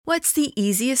What's the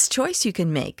easiest choice you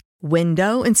can make?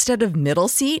 Window instead of middle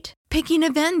seat? Picking a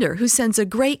vendor who sends a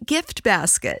great gift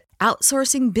basket?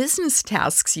 Outsourcing business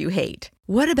tasks you hate?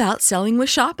 What about selling with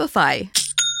Shopify?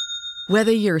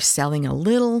 Whether you're selling a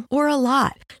little or a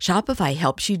lot, Shopify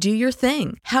helps you do your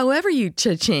thing, however you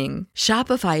cha-ching.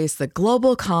 Shopify is the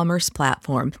global commerce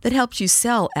platform that helps you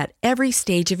sell at every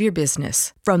stage of your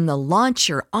business. From the launch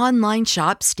your online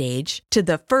shop stage to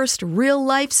the first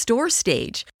real-life store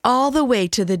stage, all the way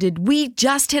to the did we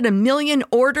just hit a million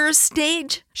orders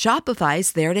stage.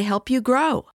 Shopify's there to help you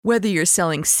grow. Whether you're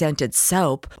selling scented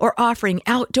soap or offering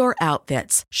outdoor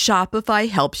outfits, Shopify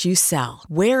helps you sell.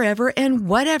 Wherever and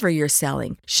whatever you're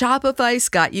selling, Shopify's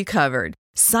got you covered.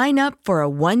 Sign up for a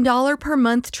 $1 per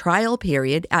month trial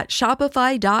period at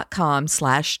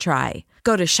shopify.com/try.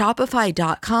 Go to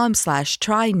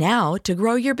shopify.com/try now to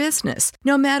grow your business,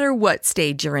 no matter what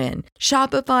stage you're in.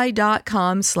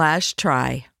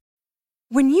 Shopify.com/try.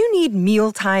 When you need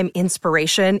mealtime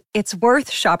inspiration, it's worth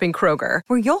shopping Kroger,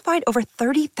 where you'll find over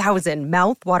 30,000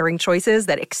 mouth-watering choices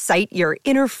that excite your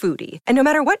inner foodie. And no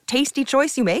matter what tasty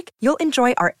choice you make, you'll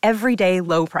enjoy our everyday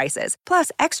low prices, plus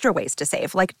extra ways to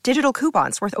save, like digital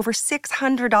coupons worth over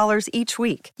 $600 each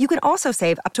week. You can also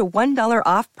save up to $1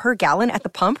 off per gallon at the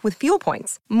pump with fuel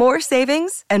points. More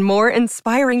savings and more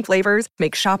inspiring flavors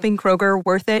make shopping Kroger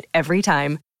worth it every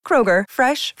time. Kroger,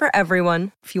 fresh for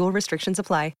everyone. Fuel restrictions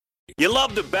apply. You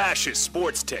love to bash his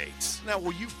sports takes. Now,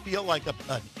 will you feel like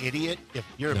an idiot if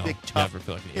you're a big tough? Never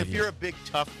feel like an if idiot. you're a big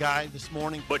tough guy this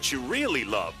morning, But you really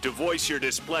love to voice your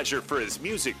displeasure for his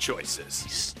music choices. he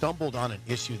stumbled on an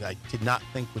issue that I did not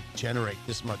think would generate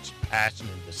this much passion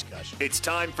and discussion. It's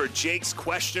time for Jake's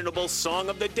questionable song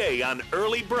of the day on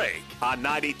Early Break on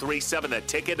 93.7 The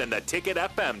Ticket and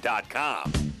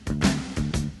theticketfm.com.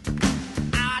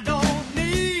 I don't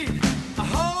need a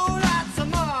whole lot of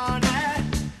money.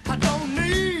 I don't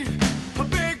need a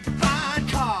big fine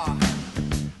car.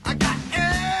 I got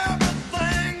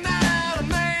everything that a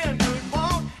man could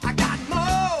want. I got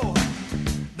more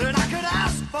than I could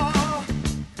ask for.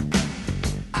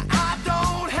 I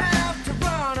don't have to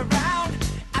run around.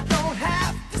 I don't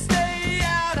have to stay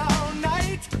out all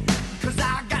night. 'Cause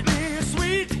I got me a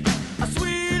sweet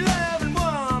loving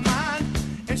woman.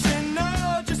 And she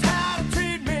knows just how to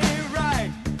treat me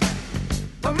right.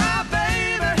 But my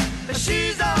baby,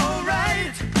 she's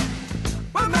alright.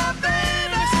 But my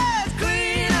baby's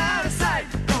clean out of sight.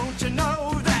 Don't you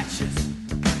know that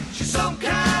she's some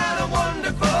kind of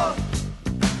wonderful.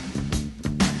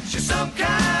 She's some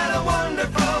kind of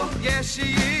wonderful. Yes,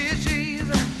 she is.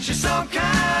 She's some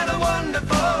kind of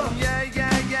wonderful. Yeah,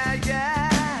 yeah, yeah,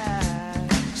 yeah.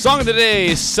 Song of the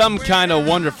day, Some Kind of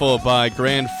Wonderful by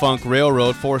Grand Funk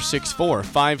Railroad,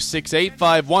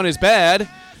 464-568-51 is bad.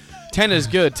 10 is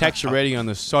good. Text your rating on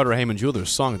the Sauter Heyman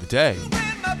Jewelers Song of the Day.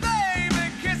 When my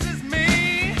baby kisses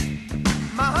me,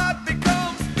 my heart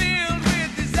becomes filled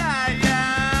with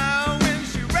desire. When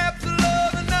she wraps her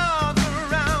loving arms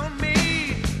around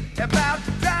me, about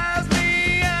drives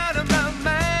me out of my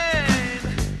mind.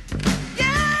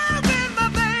 Yeah, when my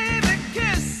baby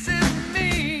kisses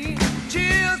me,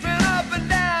 chills run up and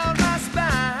down my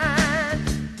spine.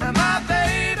 And my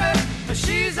baby,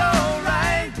 she's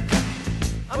alright.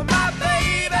 My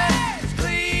baby's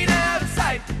clean out of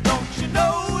sight. Don't you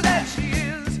know that she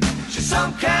is? She's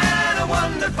some kind of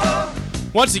wonderful.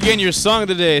 Once again, your song of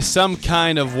the day, Some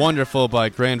Kind of Wonderful by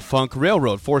Grand Funk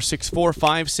Railroad,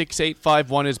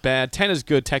 464-568-51 is bad. 10 is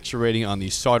good. Text your rating on the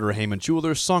Sauter Heyman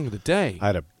Jewelers Song of the Day. I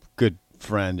had a good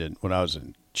friend when I was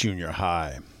in junior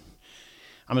high.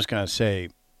 I'm just going to say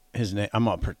his name. I'm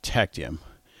going to protect him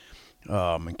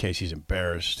in case he's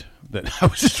embarrassed that I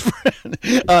was his friend.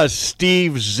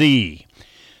 Steve Z.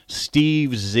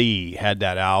 Steve Z had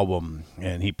that album,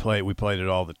 and we played it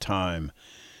all the time.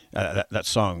 That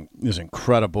song is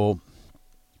incredible.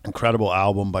 Incredible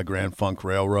album by Grand Funk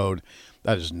Railroad.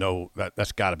 That's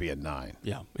got to be a 9.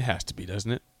 Yeah, it has to be,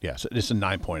 doesn't it? Yes, it's a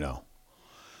 9.0.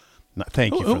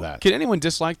 Thank you for that. Can anyone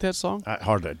dislike that song?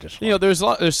 Hard to dislike. You know, there's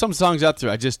some songs out there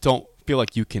I just don't feel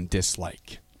like you can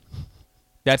dislike.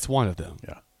 That's one of them.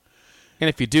 Yeah. And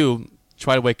if you do,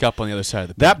 try to wake up on the other side of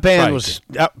the bed. That band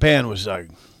was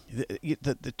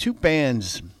the two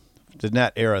bands in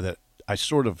that era that I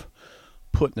sort of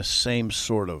put in the same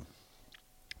sort of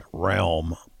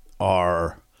realm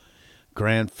are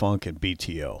Grand Funk and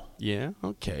BTO. Yeah,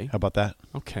 okay. How about that?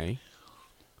 Okay.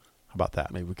 How about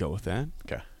that? Maybe we go with that.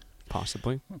 Okay.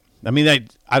 Possibly. I mean,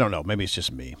 I don't know. Maybe it's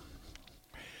just me.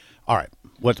 All right.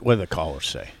 What do the callers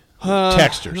say?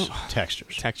 Texters.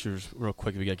 Texters, real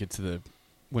quick. We got to get to the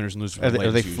winners and losers.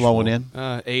 Are they flowing in?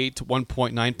 8,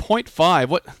 1.9, 0.5.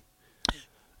 What?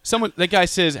 That guy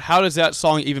says, how does that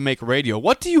song even make radio?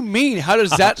 What do you mean? How does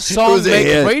that song was a make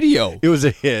hit. radio? It was a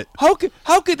hit. How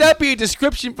could that be a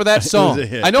description for that song? a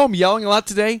hit. I know I'm yelling a lot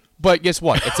today, but guess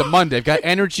what? It's a Monday. I've got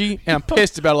energy, and I'm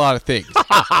pissed about a lot of things.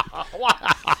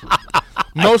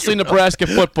 Mostly Nebraska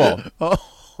football.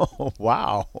 Oh,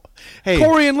 wow. Hey,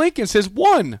 Corey in Lincoln says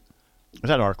 1. is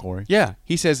that our Corey? Yeah,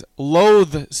 he says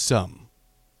loathsome.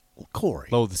 Corey.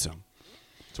 Loathsome.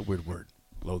 It's a weird word.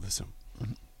 Loathsome.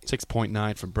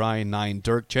 6.9 from Brian, 9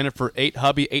 Dirk, Jennifer, 8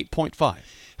 Hubby, 8.5.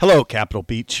 Hello, Capitol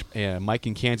Beach. Mike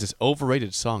in Kansas,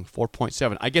 overrated song,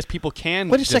 4.7. I guess people can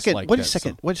Wait a second. dislike Wait a that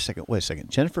second. song. Wait a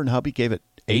second. Jennifer and hubby gave it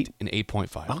 8? 8 and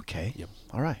 8.5. Okay. Yep.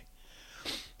 All right.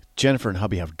 Jennifer and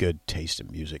hubby have good taste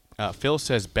in music. Phil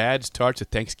says bad start to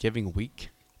Thanksgiving week.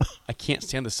 I can't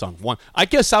stand the song. 1. I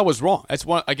guess I was wrong. That's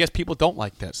one. I guess people don't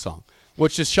like that song,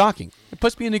 which is shocking. It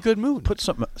puts me in a good mood. Put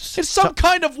something. It's some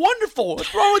kind of wonderful.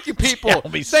 What's wrong with you people? Tell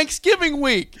me- Thanksgiving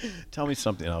week. Tell me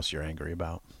something else you're angry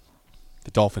about.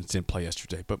 The Dolphins didn't play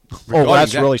yesterday, but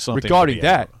that's really something to Regarding be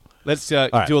that, angry let's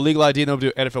right. do a legal ID and then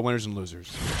we'll do NFL winners and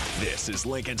losers. This is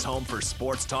Lincoln's home for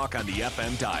sports talk on the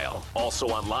FM dial. Also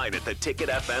online at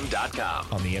theticketfm.com.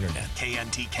 On the internet.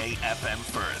 KNTK FM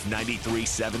Firth,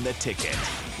 93.7 The Ticket.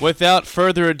 Without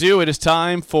further ado, it is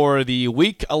time for the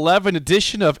Week 11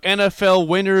 edition of NFL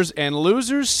winners and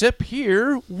losers. Sip,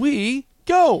 here we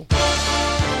go.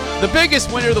 The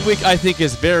biggest winner of the week, I think,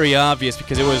 is very obvious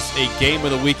because it was a game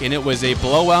of the week, and it was a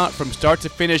blowout from start to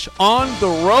finish on the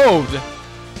road.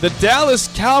 The Dallas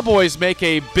Cowboys make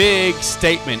a big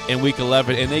statement in Week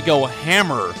 11, and they go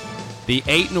hammer the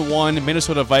 8-1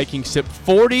 Minnesota Vikings, sip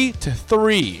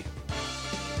 40-3.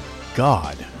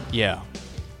 God. Yeah,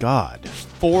 God.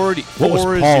 40. What was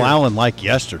Paul Allen like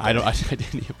yesterday? I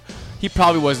didn't even, he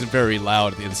probably wasn't very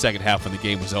loud in the second half when the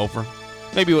game was over.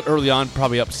 Maybe early on,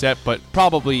 probably upset, but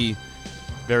probably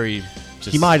very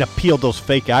just... He might have peeled those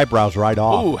fake eyebrows right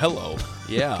off. Oh, hello.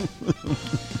 Yeah.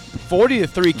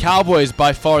 40-3, Cowboys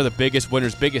by far the biggest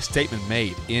winners, biggest statement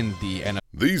made in the NFL.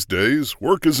 These days,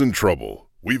 work is in trouble.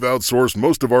 We've outsourced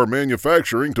most of our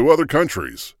manufacturing to other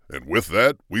countries, and with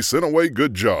that, we sent away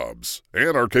good jobs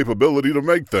and our capability to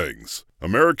make things.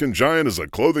 American Giant is a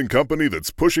clothing company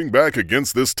that's pushing back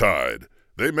against this tide.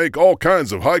 They make all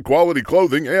kinds of high-quality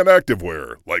clothing and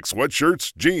activewear, like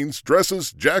sweatshirts, jeans,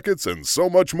 dresses, jackets, and so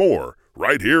much more,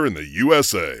 right here in the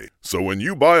USA. So when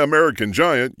you buy American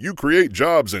Giant, you create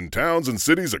jobs in towns and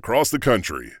cities across the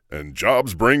country. And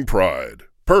jobs bring pride,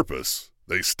 purpose.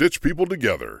 They stitch people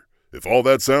together. If all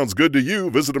that sounds good to you,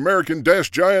 visit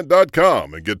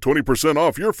American-Giant.com and get 20%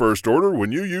 off your first order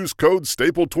when you use code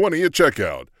STAPLE20 at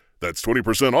checkout. That's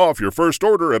 20% off your first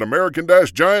order at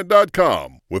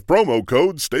American-Giant.com with promo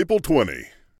code STAPLE20.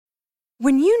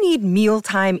 When you need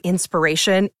mealtime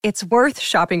inspiration, it's worth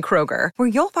shopping Kroger, where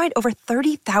you'll find over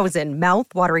 30,000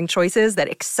 mouth-watering choices that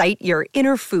excite your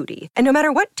inner foodie. And no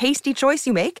matter what tasty choice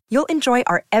you make, you'll enjoy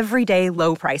our everyday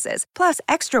low prices, plus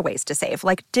extra ways to save,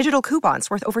 like digital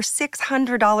coupons worth over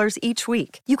 $600 each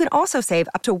week. You can also save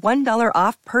up to $1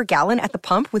 off per gallon at the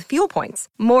pump with fuel points.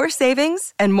 More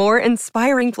savings and more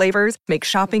inspiring flavors make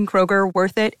shopping Kroger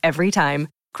worth it every time.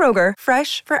 Kroger,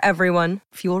 fresh for everyone.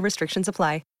 Fuel restrictions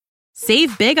apply.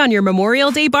 Save big on your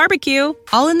Memorial Day barbecue,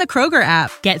 all in the Kroger app.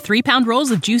 Get 3-pound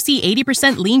rolls of juicy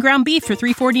 80% lean ground beef for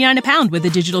 $3.49 a pound with a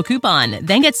digital coupon.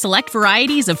 Then get select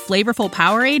varieties of flavorful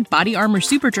Powerade, Body Armor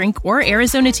Super Drink, or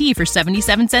Arizona tea for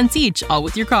 77 cents each, all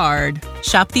with your card.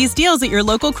 Shop these deals at your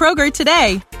local Kroger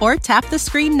today, or tap the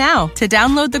screen now to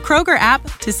download the Kroger app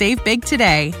to save big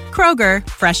today. Kroger,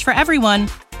 fresh for everyone.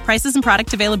 Prices and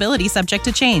product availability subject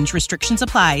to change. Restrictions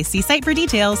apply. See site for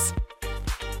details.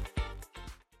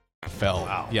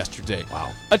 Fell yesterday.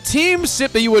 Wow. A team,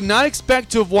 Sip, that you would not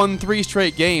expect to have won 3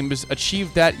 straight games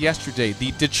achieved that yesterday.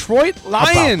 The Detroit Lions.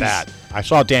 How about that? I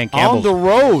saw Dan Campbell on the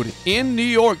road in New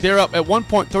York. They're up at one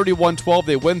point 31-12.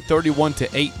 They win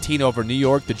 31-18 over New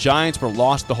York. The Giants were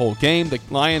lost the whole game. The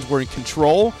Lions were in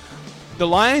control. The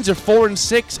Lions are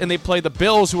 4-6, and they play the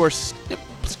Bills, who are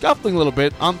scuffling a little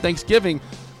bit on Thanksgiving.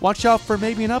 Watch out for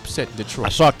maybe an upset in Detroit. I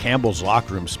saw Campbell's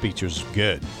locker room speech was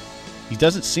good. He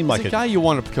doesn't seem like a guy you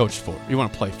want to coach for. You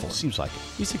want to play for. Seems like it.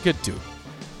 He's a good dude.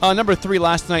 Number 3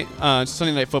 last night,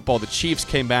 Sunday Night Football, the Chiefs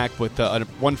came back with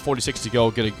 1:46 to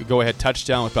go, get a go-ahead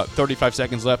touchdown with about 35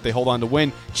 seconds left. They hold on to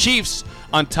win. Chiefs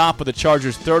on top of the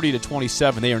Chargers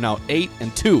 30-27. They are now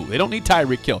 8-2. They don't need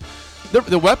Tyreek Hill.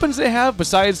 The weapons they have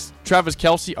besides Travis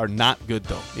Kelce are not good,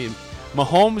 though.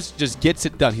 Mahomes just gets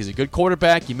it done. He's a good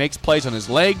quarterback. He makes plays on his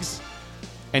legs,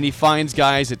 and he finds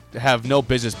guys that have no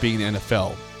business being in the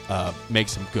NFL.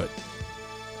 Makes him good.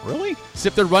 Really?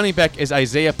 Except their running back is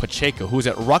Isaiah Pacheco, who was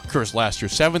at Rutgers last year,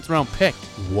 7th-round pick.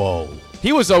 Whoa.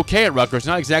 He was okay at Rutgers,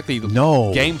 not exactly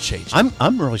game changing.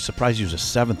 I'm really surprised he was a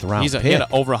 7th round pick. He had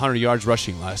over 100 yards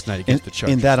rushing last night against the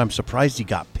Chargers. In that, I'm surprised he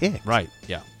got picked. Right,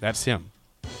 yeah, that's him.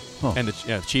 Huh. And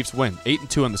the Chiefs win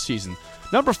 8-2 on the season.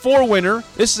 Number 4 winner.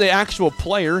 This is an actual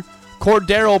player,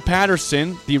 Cordero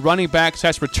Patterson, the running back /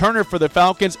 returner for the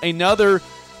Falcons. Another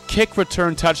kick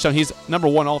return touchdown. He's number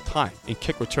 1 all time in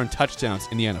kick return touchdowns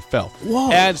in the NFL.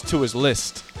 Whoa! Adds to his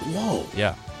list. Whoa!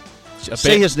 Yeah.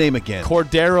 Say his name again.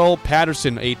 Cordero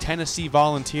Patterson, a Tennessee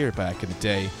Volunteer back in the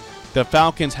day. The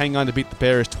Falcons hang on to beat the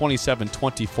Bears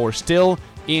 27-24, still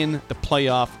in the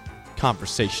playoff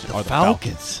conversation. The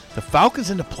Falcons. The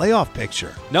Falcons in the playoff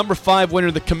picture. Number 5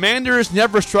 winner, the Commanders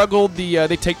never struggled.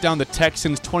 They take down the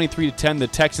Texans 23-10. The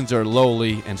Texans are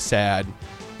lowly and sad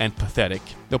and pathetic.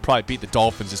 They'll probably beat the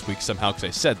Dolphins this week somehow because I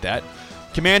said that.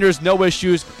 Commanders, no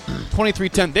issues,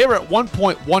 23-10. They were at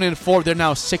 1.1-4. They're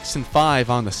now 6-5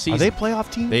 on the season. Are they a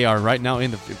playoff team? They are right now they're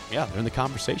in the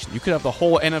conversation. You could have the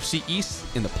whole NFC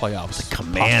East in the playoffs. The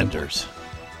Commanders.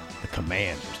 The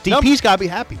Commanders. DP's got to be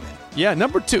happy, man. Yeah,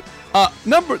 number 2.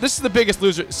 This is the biggest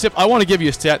loser. Sip, I want to give you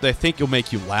a stat that I think will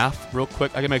make you laugh real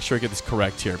quick. I got to make sure I get this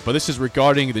correct here. But this is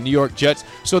regarding the New York Jets.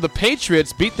 So the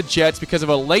Patriots beat the Jets because of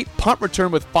a late punt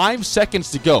return with 5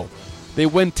 seconds to go. They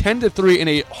win 10-3 in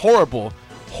a horrible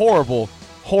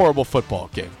football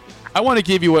game. I want to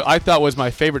give you what I thought was my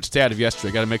favorite stat of yesterday.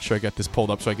 I got to make sure I get this pulled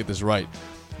up so I get this right.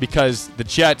 Because the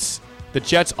Jets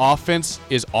offense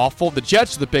is awful. The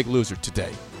Jets are the big loser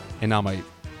today. And now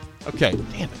okay.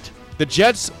 Damn it. The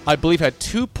Jets, I believe, had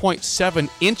 2.7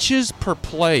 inches per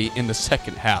play in the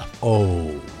second half.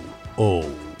 Oh.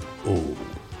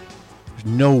 There's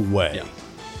no way. Yeah.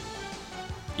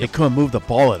 They couldn't move the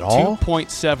ball at all?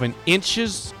 2.7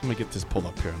 inches. Let me get this pulled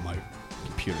up here on my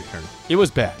computer here. It was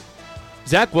bad.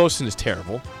 Zach Wilson is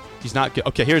terrible. He's not good.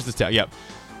 Okay, here's the stat. Yep.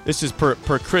 This is per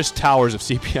Chris Towers of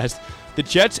CBS. The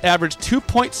Jets averaged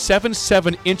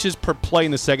 2.77 inches per play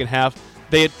in the second half.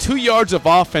 They had 2 yards of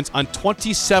offense on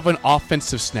 27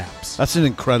 offensive snaps. That's an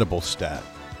incredible stat.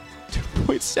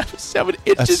 2.77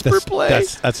 inches per play.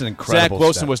 That's an incredible Zach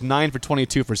Wilson stat. was 9 for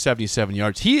 22 for 77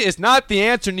 yards. He is not the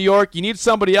answer, New York. You need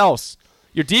somebody else.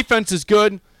 Your defense is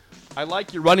good. I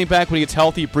like your running back when he gets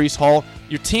healthy, Breece Hall.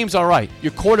 Your team's all right.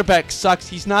 Your quarterback sucks.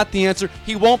 He's not the answer.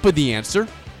 He won't be the answer.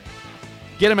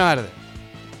 Get him out of there.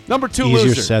 Number 2 loser.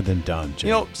 Easier said than done, Jim.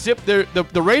 You know, Zip,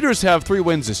 the Raiders have 3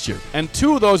 wins this year, and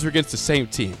 2 of those were against the same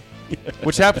team,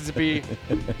 which happens to be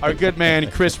our good man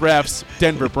Chris Raff's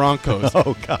Denver Broncos.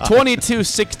 Oh, God.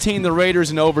 22-16, the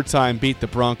Raiders in overtime beat the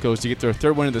Broncos to get their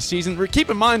 3rd win of the season. Keep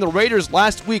in mind, the Raiders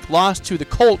last week lost to the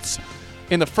Colts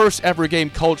in the first ever game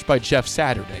coached by Jeff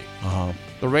Saturday. Uh-huh.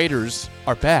 The Raiders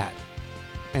are bad,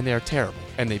 and they are terrible,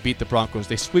 and they beat the Broncos.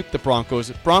 They sweep the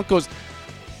Broncos.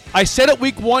 I said at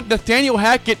week 1, Nathaniel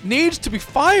Hackett needs to be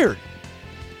fired.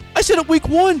 I said at week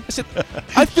 1. I said,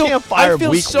 I feel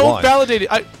so validated.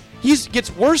 He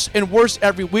gets worse and worse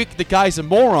every week. The guy's a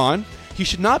moron. He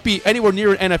should not be anywhere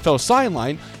near an NFL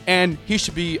sideline, and he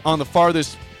should be on the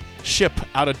farthest ship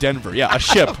out of Denver. Yeah, a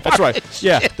ship. That's right.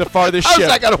 Yeah, the farthest ship. How's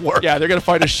that going to work? Yeah, they're going to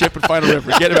find a ship and find a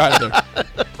river. Get him out of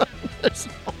there.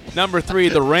 Number 3,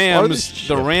 the Rams.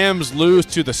 The Rams lose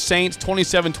to the Saints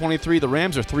 27-23. The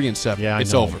Rams are 3-7. Yeah,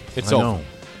 it's over. It's over.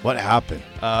 What happened?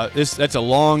 That's a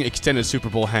long, extended Super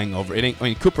Bowl hangover.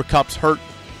 Cooper Kupp's hurt.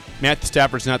 Matthew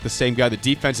Stafford's not the same guy. The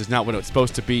defense is not what it's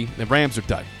supposed to be. The Rams are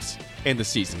done in the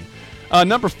season.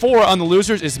 Number 4 on the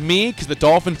losers is me because the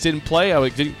Dolphins didn't play. I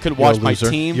couldn't watch my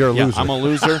team. You're a loser. I'm a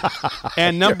loser.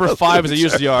 And number 5, as they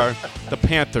usually are, the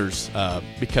Panthers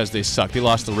because they suck. They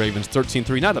lost to the Ravens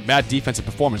 13-3. Not a bad defensive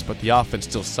performance, but the offense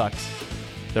still sucks.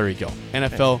 There you go.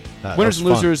 NFL winners and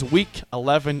losers, Week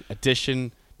 11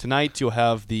 edition. Tonight you'll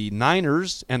have the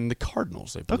Niners and the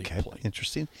Cardinals, I believe, play.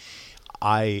 Interesting.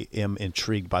 I am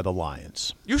intrigued by the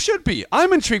Lions. You should be.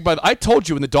 I'm intrigued by I told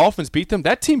you when the Dolphins beat them,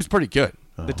 that team's pretty good.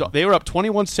 They were up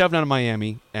 21-7 out of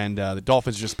Miami, and the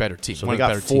Dolphins are just a better team. So they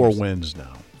got 4 wins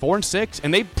now. 4-6,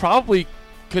 and they probably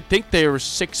could think they were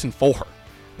 6-4.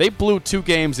 They blew 2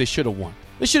 games they should have won.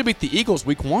 They should have beat the Eagles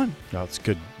week 1. No, it's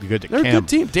good. Good to They're a good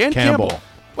team. Dan Campbell.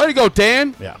 Way to go,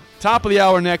 Dan. Yeah. Top of the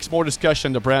hour next. More discussion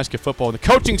on Nebraska football and the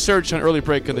coaching search on early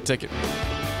break on the ticket.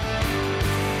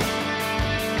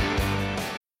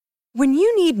 When you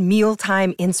need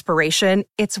mealtime inspiration,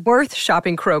 it's worth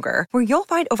shopping Kroger, where you'll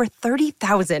find over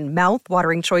 30,000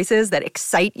 mouth-watering choices that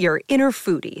excite your inner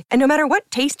foodie. And no matter what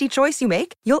tasty choice you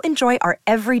make, you'll enjoy our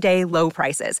everyday low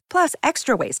prices, plus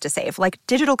extra ways to save, like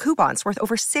digital coupons worth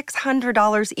over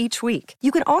 $600 each week.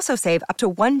 You can also save up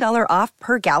to $1 off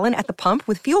per gallon at the pump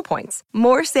with fuel points.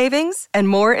 More savings and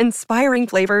more inspiring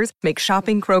flavors make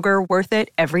shopping Kroger worth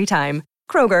it every time.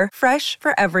 Kroger, fresh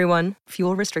for everyone.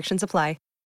 Fuel restrictions apply.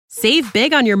 Save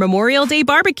big on your Memorial Day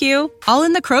barbecue, all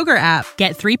in the Kroger app.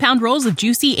 Get 3-pound rolls of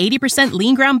juicy 80%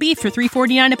 lean ground beef for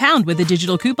 $3.49 a pound with a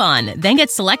digital coupon. Then get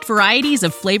select varieties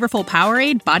of flavorful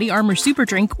Powerade, Body Armor Super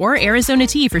Drink, or Arizona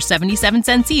tea for 77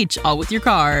 cents each, all with your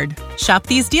card. Shop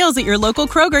these deals at your local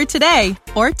Kroger today,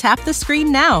 or tap the screen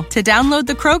now to download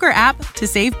the Kroger app to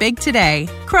save big today.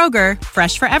 Kroger,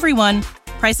 fresh for everyone.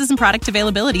 Prices and product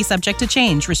availability subject to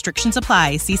change. Restrictions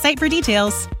apply. See site for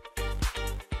details.